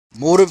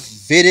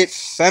Motivated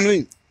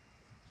family.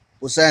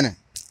 What's happening?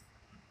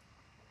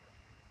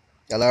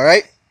 Y'all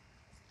alright?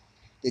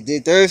 They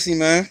did Thursday,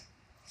 man.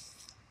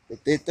 They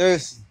did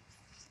Thursday.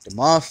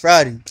 Tomorrow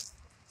Friday.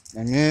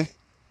 And man,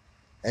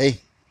 hey,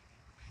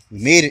 we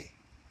made it.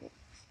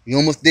 We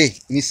almost did.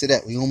 Let me say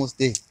that. We almost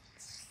did.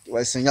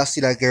 Right, so y'all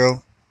see that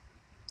girl,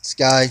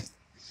 Sky,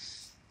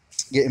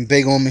 getting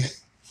big on me.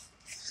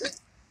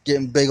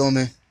 Getting big on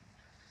me.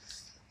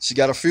 She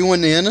got a free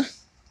one in.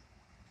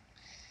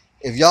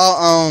 If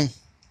y'all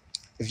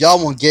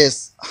want to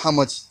guess how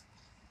much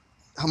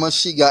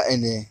she got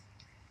in there,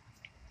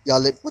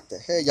 what the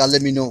hell? Y'all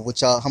let me know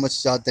how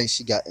much y'all think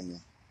she got in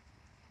there.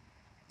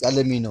 Y'all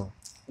let me know.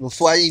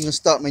 Before I even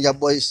start, man, y'all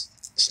boys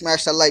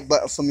smash that like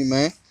button for me,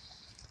 man.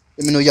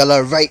 Let me know y'all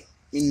are right.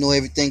 Let me know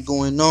everything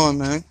going on,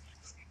 man.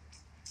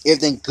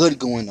 Everything good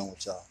going on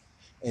with y'all.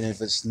 And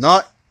if it's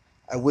not,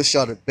 I wish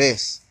y'all the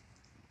best.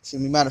 See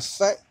me, matter of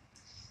fact,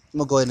 I'm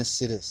gonna go ahead and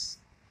say this.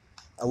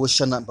 I wish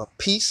y'all nothing but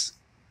peace.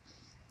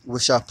 I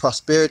wish y'all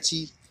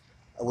prosperity.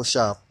 I wish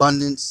y'all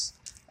abundance.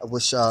 I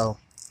wish y'all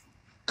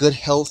good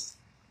health.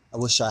 I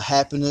wish y'all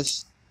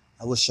happiness.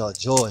 I wish y'all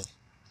joy.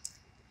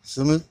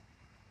 Feel me?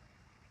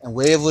 And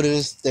wherever it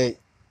is that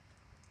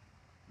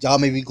y'all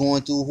may be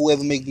going through,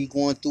 whoever may be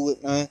going through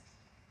it, man,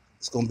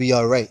 it's gonna be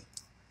alright.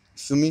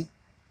 Feel me?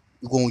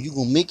 You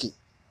gonna make it.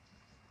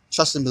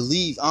 Trust and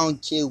believe. I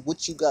don't care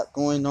what you got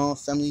going on,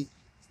 family.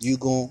 You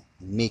gonna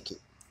make it.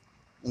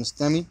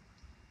 Understand me?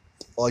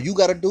 All you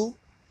gotta do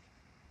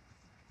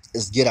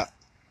is get up.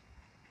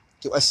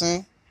 Get what I'm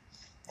saying?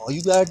 All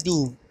you gotta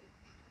do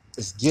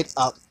is get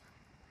up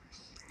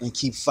and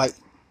keep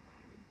fighting.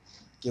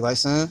 Get what I'm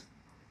saying?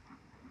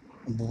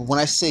 But when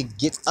I say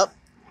get up,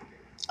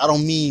 I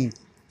don't mean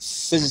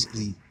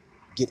physically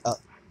get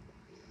up.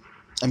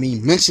 I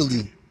mean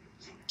mentally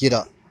get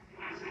up.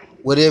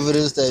 Whatever it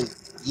is that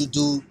you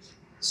do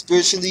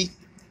spiritually,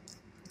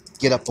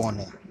 get up on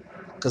that.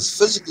 Because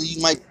physically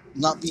you might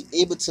not be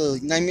able to,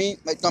 you know what I mean?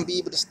 Might not be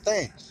able to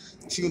stand.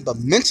 You feel me? But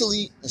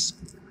mentally and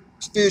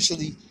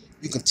spiritually,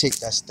 you can take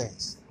that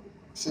stance.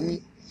 You feel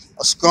me?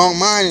 A strong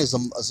mind is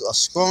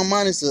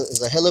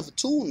a hell of a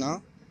tool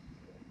now.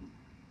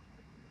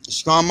 A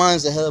strong mind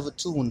is a hell of a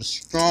tool, and the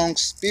strong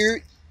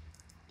spirit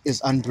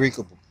is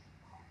unbreakable.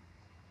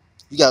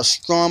 You got a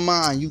strong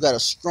mind, you got a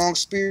strong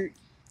spirit,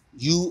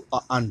 you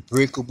are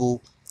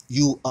unbreakable,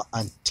 you are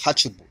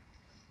untouchable.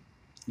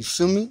 You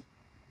feel me?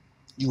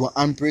 You are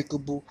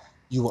unbreakable,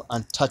 you are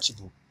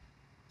untouchable.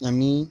 You know what I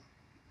mean?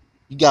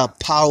 You got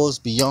powers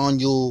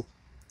beyond your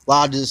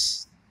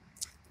wildest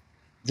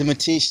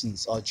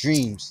limitations or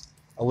dreams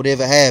or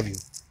whatever have you.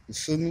 You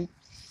feel me?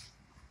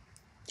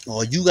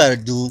 All you gotta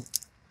do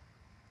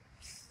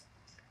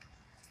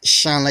is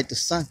shine like the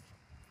sun.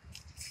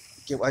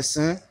 Get what I'm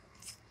saying?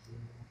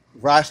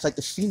 Rise like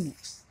the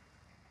phoenix.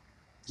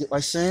 Get what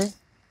I'm saying?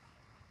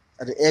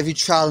 Out of every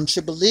trial and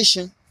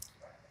tribulation,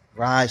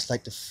 rise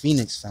like the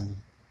phoenix, family.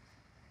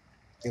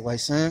 Get what I'm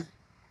saying?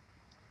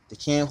 They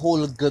can't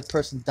hold a good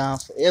person down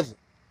forever.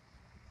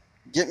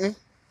 Get me?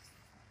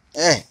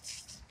 Hey,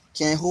 you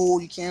can't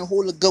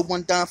hold a good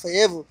one down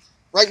forever.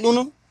 Right,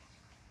 Luna?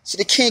 So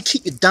they can't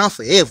keep you down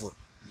forever.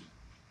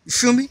 You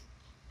feel me?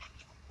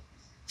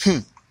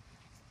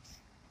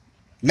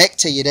 Mac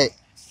tell you that.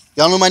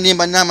 Y'all know my name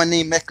by now, my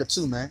name Mecca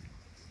too, man.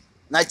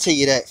 And I tell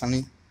you that,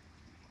 family.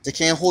 They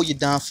can't hold you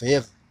down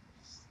forever.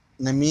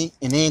 You know what I mean?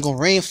 And they ain't gonna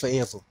rain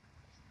forever.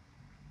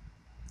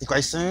 You know what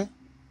I'm saying?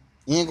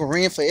 It ain't gonna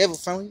rain forever,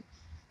 family.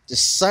 The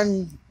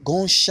sun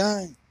gonna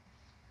shine.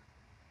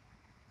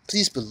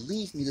 Please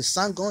believe me, the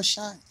sun gonna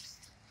shine.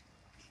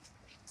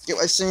 Get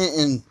what I'm saying?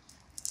 And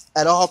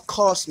at all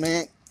costs,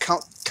 man,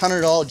 count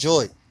it all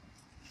joy.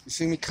 You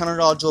feel me? Count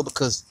it all joy,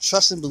 because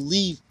trust and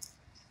believe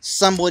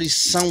somebody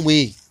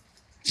somewhere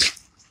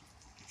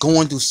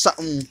going through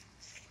something,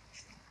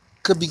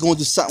 could be going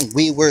through something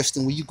way worse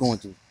than what you going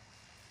through.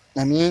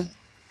 You know what I mean?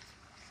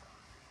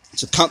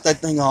 So count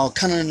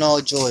it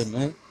all joy,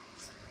 man. You know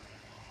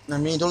what I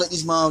mean? Don't let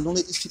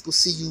these people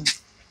see you, you know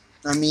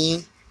what I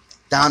mean,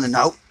 down and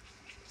out.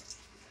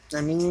 You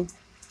know what I mean?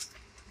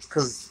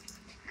 Because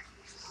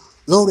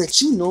know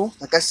that you know,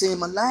 like I said in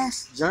my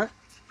last joint,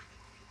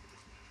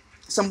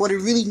 somebody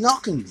really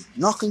knocking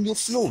your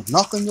flow,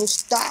 knocking your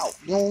style.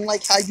 They don't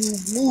like how you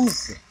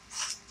moving.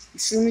 You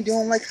feel me? They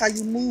don't like how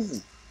you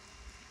moving.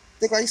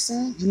 Think what I'm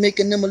saying? You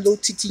making them a little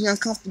TT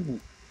uncomfortable.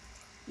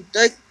 You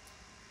think?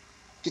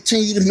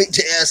 Continue to make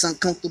their ass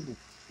uncomfortable.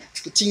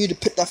 Continue to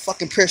put that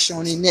fucking pressure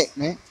on their neck,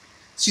 man.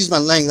 Excuse my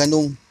language. I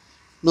know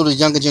the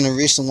younger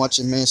generation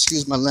watching, man.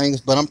 Excuse my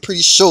language, but I'm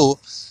pretty sure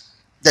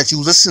that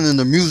you listening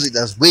to music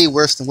that's way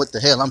worse than what the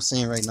hell I'm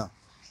saying right now.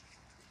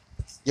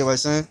 You know what I'm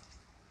saying?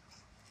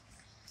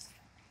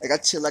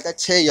 Like I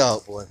tell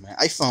y'all, boy, man.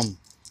 I from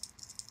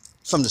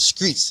the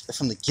streets,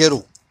 from the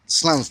ghetto,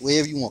 slums,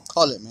 whatever you want to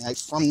call it, man. I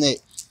from that.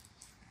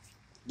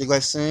 You know what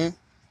I'm saying?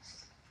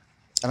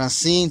 And I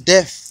seen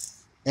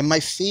death in my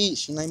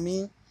face. You know what I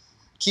mean?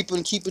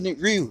 Keeping it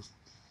real.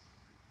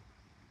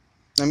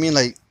 I mean,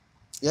 like,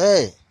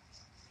 yeah.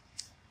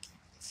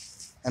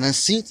 And I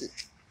seen it.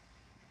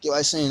 Get what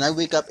I'm saying? I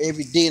wake up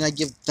every day and I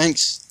give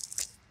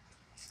thanks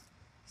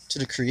to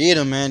the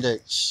Creator, man. That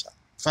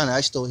finally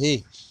I still here.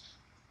 You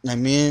know what I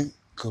mean?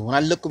 Cause when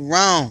I look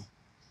around,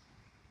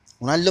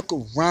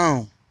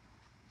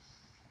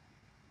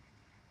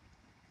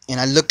 and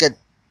I look at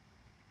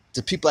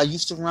the people I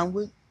used to run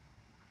with,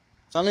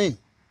 finally,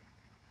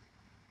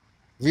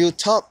 real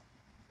talk,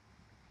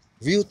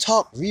 real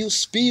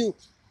spill.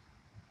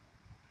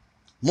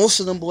 Most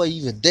of them boys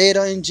either dead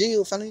or in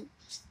jail. Finally,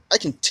 I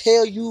can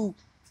tell you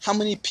how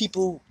many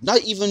people,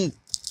 not even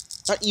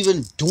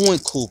doing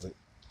COVID,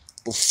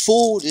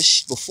 before this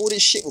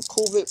shit with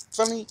COVID,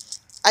 finally,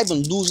 I've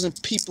been losing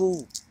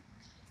people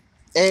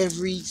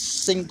every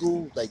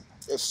single, like,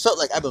 it felt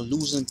like I've been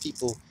losing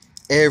people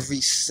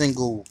every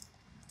single,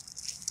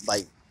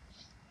 like,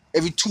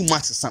 every 2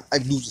 months or something.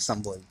 I'm losing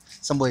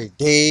somebody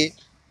dead,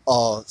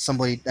 or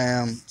somebody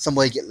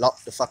get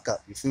locked the fuck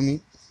up. You feel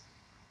me?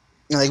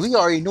 And like, we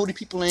already know these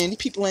people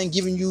ain't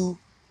giving you,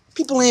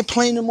 people ain't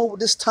playing them over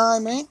this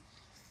time, man.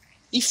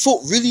 These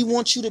folk really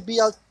want you to be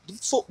out.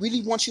 These folk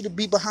really want you to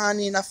be behind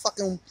in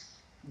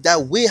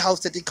that warehouse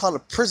that they call a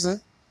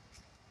prison.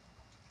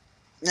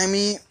 You know what I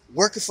mean?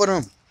 Working for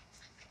them.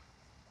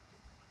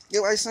 You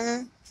know what I'm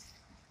saying?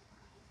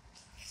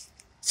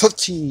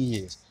 15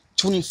 years,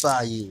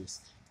 25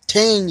 years,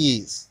 10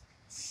 years.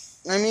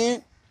 You know what I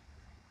mean?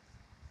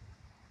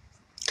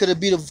 Could it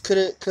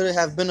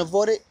have been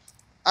avoided?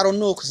 I don't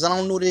know, cause I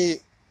don't know their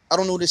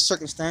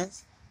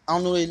circumstance. I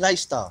don't know their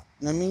lifestyle.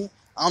 You know what I mean?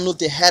 I don't know if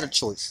they had a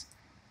choice.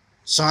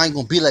 So I ain't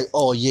gonna be like,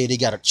 oh yeah, they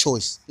got a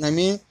choice. You know what I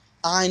mean?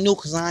 I know,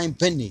 cause I ain't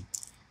been there.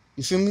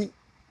 You feel me?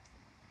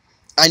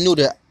 I know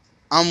that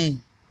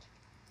I'm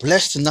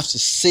blessed enough to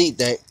say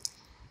that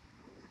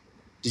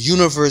the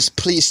universe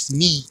placed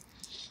me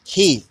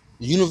here.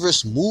 The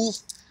universe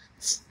moved.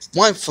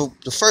 One, for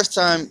the first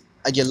time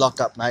I get locked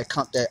up, and I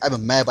count that. I've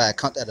been mad, but I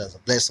count that as a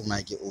blessing when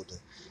I get older.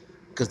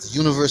 Because the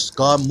universe,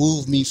 God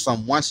moved me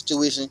from one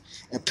situation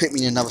and put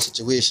me in another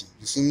situation.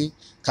 You feel me?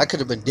 I could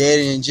have been dead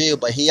and in jail,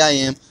 but here I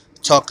am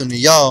talking to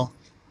y'all,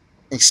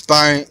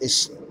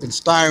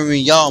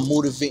 inspiring y'all,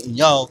 motivating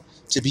y'all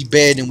to be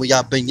better than what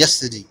y'all been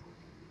yesterday.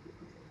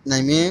 You know what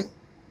I mean?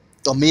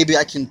 Or maybe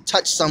I can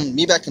touch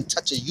maybe I can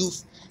touch a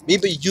youth.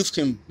 Maybe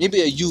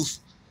a youth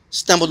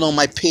stumble on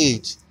my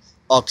page,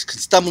 or can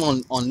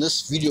stumble on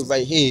this video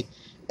right here,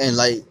 and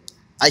like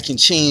I can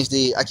change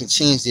their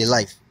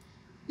life.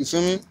 You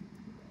feel me?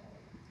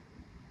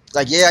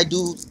 Like, I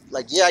do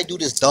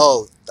this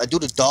dog. I do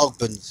the dog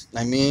business. You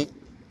know what I mean?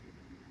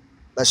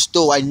 But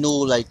still, I know,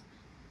 like,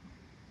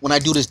 when I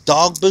do this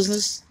dog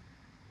business,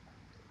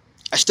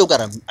 I still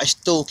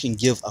can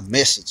give a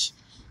message.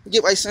 You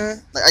get what I'm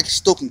saying? Like, I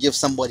still can give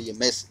somebody a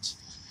message.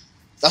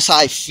 That's how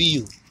I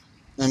feel. You know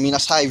what I mean?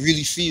 That's how I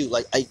really feel.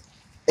 Like, hey,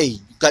 you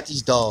got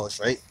these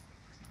dogs, right?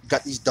 You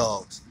got these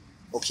dogs.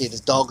 Okay,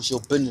 this dog is your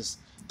business.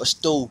 But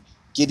still,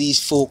 give these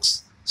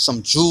folks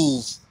some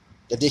jewels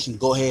that they can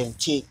go ahead and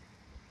take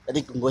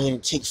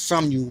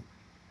from you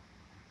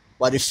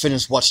while they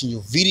finish watching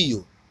your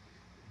video.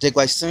 Dig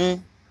what I'm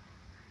saying?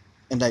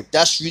 And like,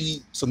 that's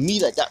really, for me,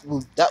 like, that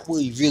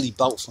really really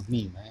about for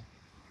me, man.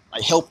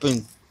 Like,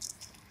 helping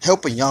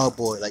y'all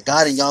boy, like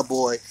guiding y'all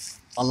boy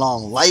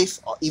along life,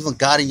 or even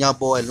guiding y'all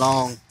boy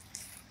along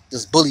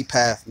this bully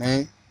path,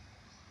 man.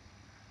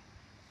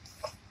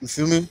 You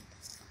feel me?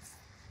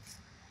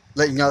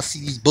 Letting y'all see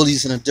these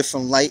bullies in a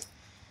different light.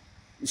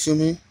 You feel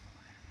me?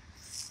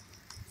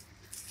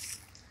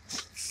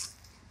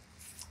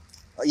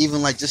 Or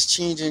even like just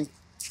changing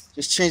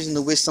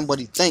the way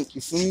somebody think.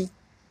 You feel me?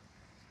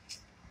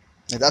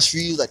 That's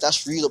real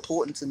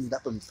important to me.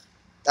 That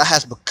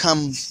has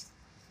become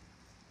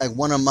like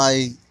one of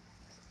my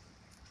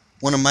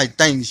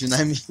things, you know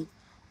what I mean?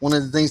 One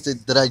of the things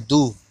that I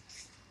do.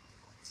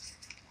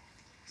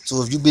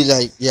 So if you be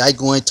like, yeah, I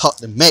go and talk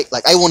to Mac,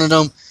 like I one of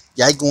them,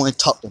 yeah, I go and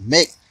talk to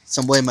Mac,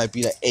 somebody might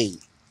be like, hey,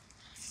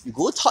 you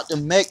go talk to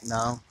Mac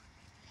now.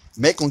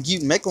 Mac gonna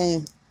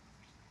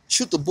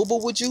shoot the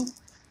booba with you,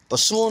 but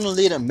sooner or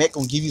later Mac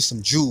gonna give you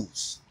some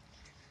jewels.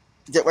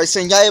 You get what I'm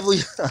saying? Y'all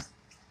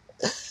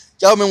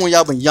remember when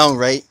y'all been young,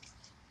 right?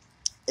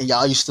 And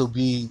y'all used to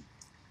be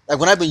like,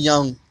 when I've been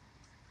young,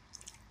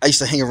 I used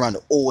to hang around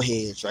the old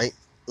heads, right?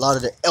 A lot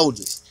of the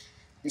elders.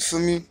 You feel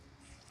me?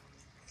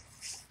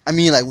 I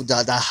mean, like, with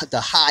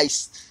the high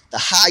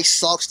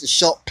socks, the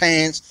short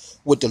pants,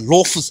 with the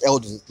loafers,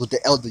 elder. You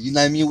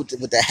know what I mean? With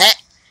the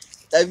hat.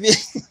 I mean,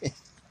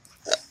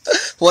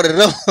 one of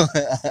them.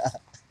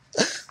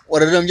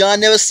 One of them. Y'all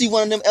never see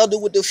one of them elder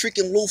with the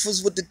freaking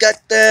loafers, with the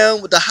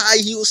goddamn, with the high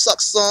heel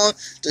socks on,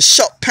 the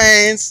short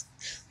pants,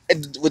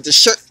 and with the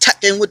shirt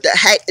tucked in, with the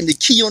hat and the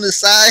key on the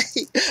side.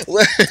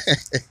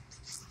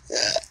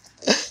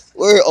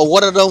 Or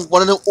one of them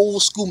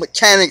old school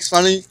mechanics,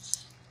 funny.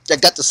 That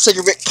got the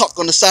cigarette cock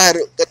on the side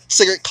of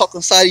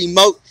your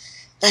mouth.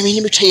 I mean,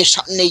 let me tell you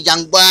something there,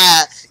 young boy.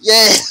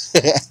 Yeah.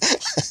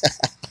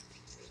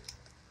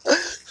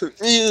 For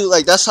real,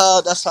 like, that's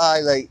how I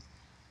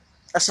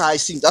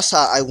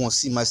want to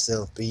see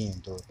myself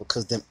being, though.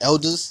 Because them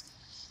elders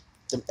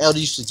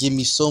used to give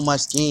me so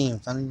much game,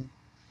 funny.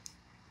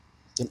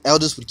 Them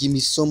elders would give me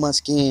so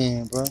much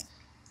game, bro.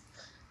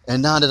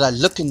 And now that I'm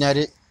looking at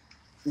it,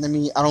 I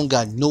mean, I don't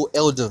got no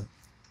elder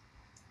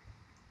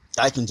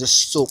I can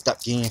just soak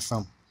that game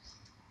from.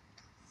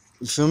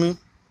 You feel me?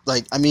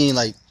 Like, I mean,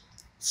 like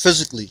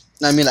physically.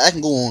 I mean, like, I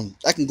can go on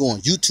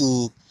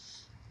YouTube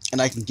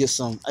and I can get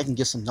some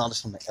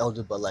knowledge from the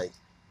elder, but like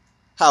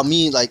how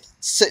me like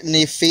sitting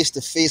there face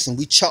to face and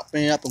we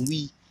chopping it up and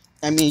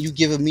I mean, you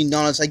giving me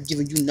knowledge, I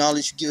giving you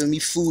knowledge, you giving me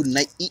food and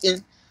I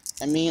eating.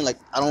 I mean, like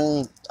I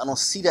don't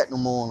see that no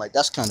more. Like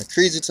that's kind of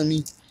crazy to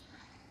me.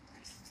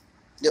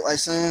 You know what I'm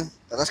saying?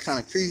 Like, that's kind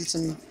of crazy to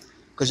me.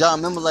 Cause y'all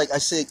remember, like I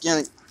said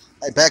again,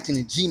 like back in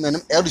the G, man,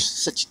 them elders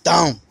would sit you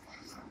down.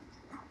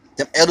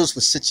 Them elders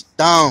would sit you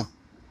down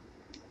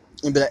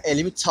and be like, hey,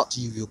 let me talk to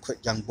you real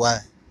quick, young boy.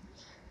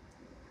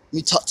 Let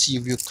me talk to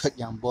you real quick,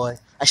 young boy.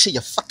 I see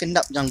you're fucking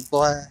up, young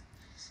boy.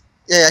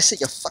 Yeah, I see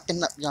you're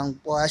fucking up, young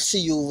boy. I see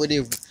you over there.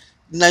 You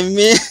know what I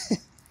mean?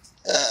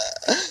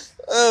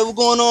 What's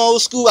going on,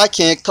 old school? I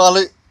can't call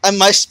it. I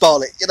might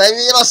spell it. You know what I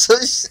mean? You know, so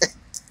shit.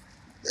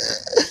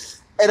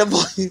 Hey, that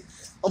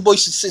boy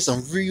should say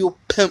some real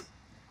pimp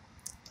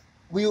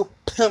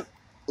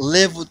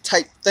level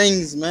type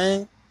things,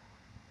 man.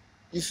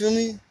 You feel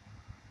me?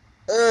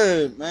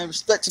 Man,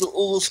 respect to the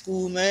old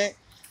school, man.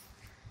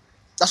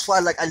 That's why,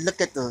 like, I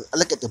look at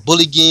the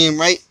bully game,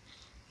 right?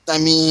 I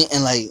mean,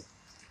 and like,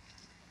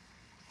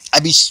 I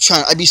be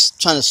trying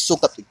to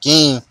soak up the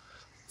game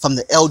from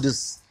the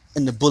elders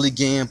in the bully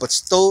game, but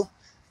still,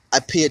 I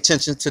pay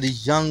attention to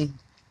these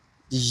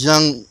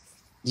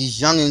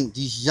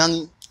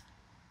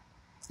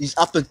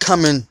up and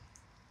coming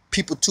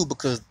people too,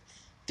 because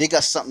they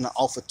got something to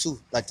offer too.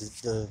 Like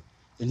the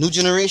new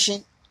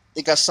generation,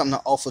 they got something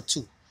to offer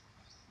too.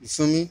 You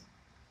feel me?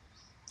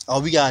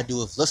 All we gotta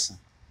do is listen.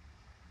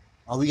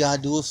 All we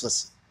gotta do is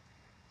listen.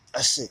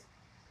 That's it.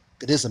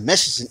 But there's a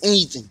message in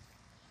anything.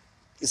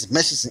 There's a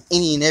message in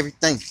any and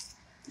everything.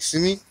 You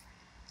feel me?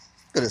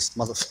 Look at this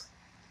motherfucker.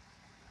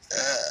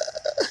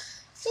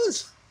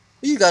 What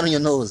you got on your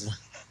nose, man?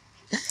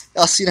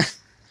 Y'all see that?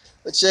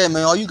 But yeah,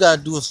 man, all you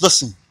gotta do is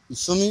listen. You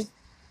feel me?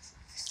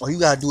 All you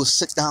gotta do is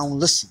sit down and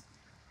listen.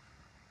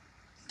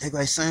 Take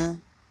what I'm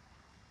saying?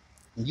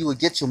 And you will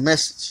get your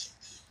message.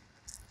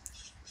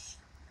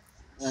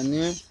 You know what I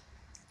mean?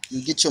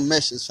 You get your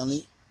message,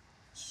 honey.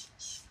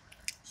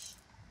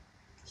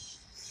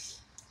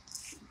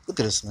 Look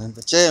at this, man.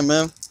 But yeah,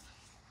 man.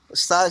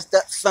 Besides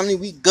that, family,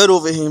 we good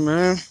over here,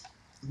 man.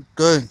 We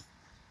good.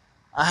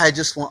 I had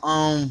just want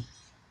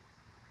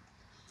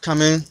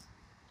come in,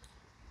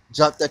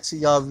 drop that to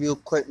y'all real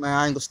quick, man.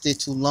 I ain't gonna stay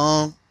too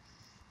long.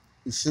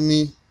 You feel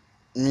me?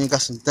 I mean,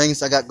 got some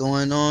things I got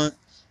going on.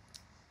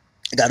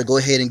 I gotta go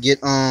ahead and get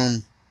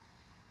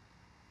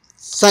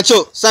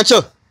Sancho.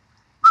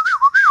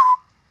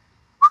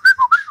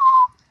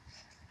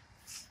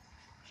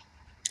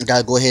 I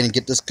gotta go ahead and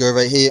get this girl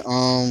right here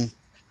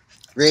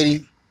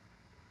ready.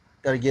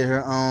 Gotta get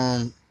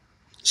her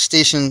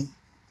station.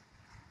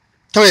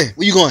 Come here.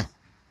 Where you going?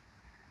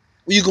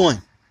 Where you going?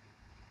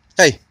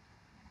 Hey,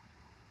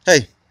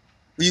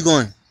 where you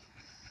going?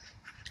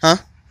 Huh?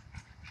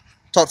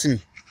 Talk to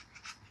me.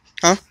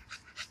 Huh?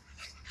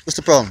 What's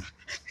the problem?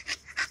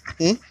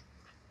 Ain't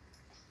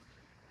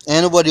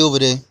nobody over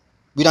there.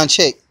 We done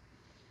check.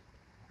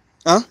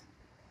 Huh?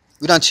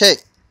 We done check.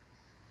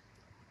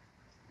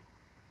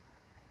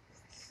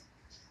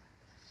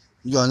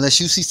 Yo, unless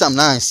you see something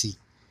I ain't see.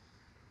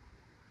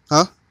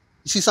 Huh?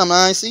 You see something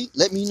I ain't see?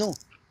 Let me know.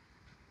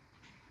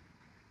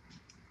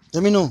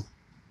 Let me know.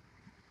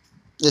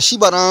 Yeah, she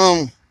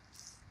about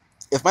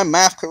if my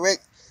math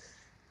correct,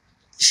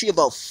 she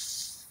about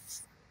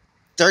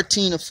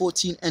 13 to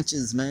 14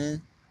 inches,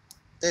 man.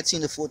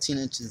 13 to 14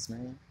 inches, man.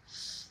 You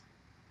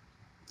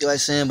know what I'm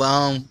saying? But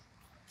I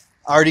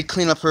already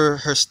cleaned up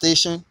her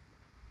station.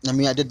 I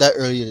mean, I did that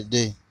earlier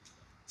today.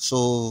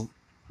 So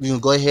we're gonna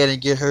go ahead and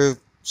get her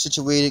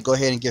situated, go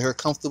ahead and get her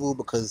comfortable,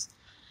 because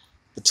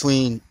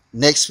between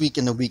next week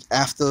and the week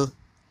after,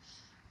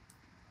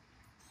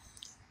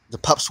 the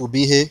pups will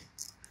be here.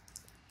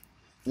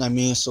 You know what I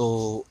mean?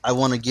 So I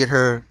want to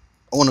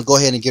go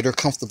ahead and get her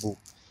comfortable.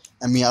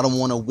 I mean, I don't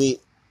want to wait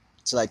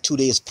till like 2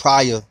 days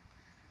prior.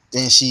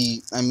 Then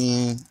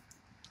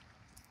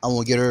I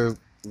want to get her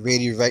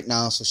ready right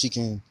now so she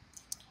can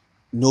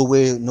know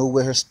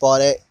where her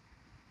spot at.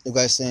 The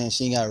guy saying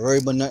she ain't got to worry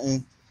about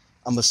nothing.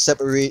 I'm gonna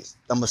separate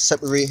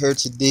her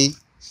today.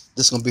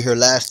 This is gonna be her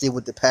last day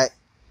with the pack.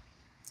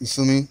 You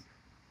feel me?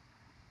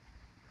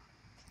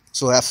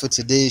 So after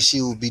today,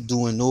 she will be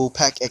doing no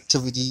pack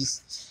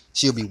activities.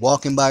 She'll be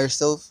walking by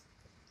herself.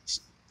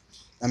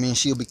 I mean,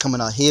 she'll be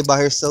coming out here by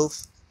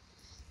herself.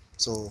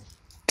 So,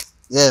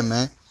 yeah,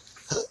 man.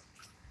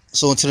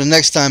 So until the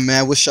next time, man,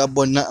 I wish y'all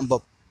boy nothing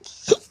but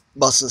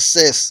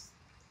success,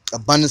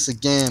 abundance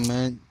again,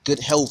 man. Good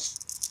health.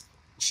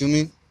 You feel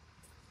me?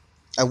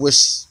 I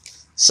wish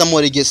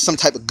somebody gets some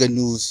type of good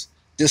news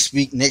this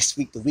week, next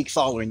week, the week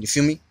following. You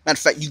feel me? Matter of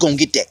fact, you gonna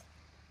get that.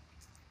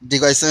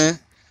 Dig what I'm saying?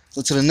 So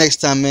until the next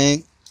time,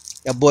 man,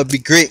 y'all boy be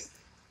great.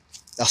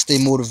 Y'all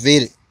stay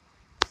motivated.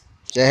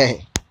 Yeah.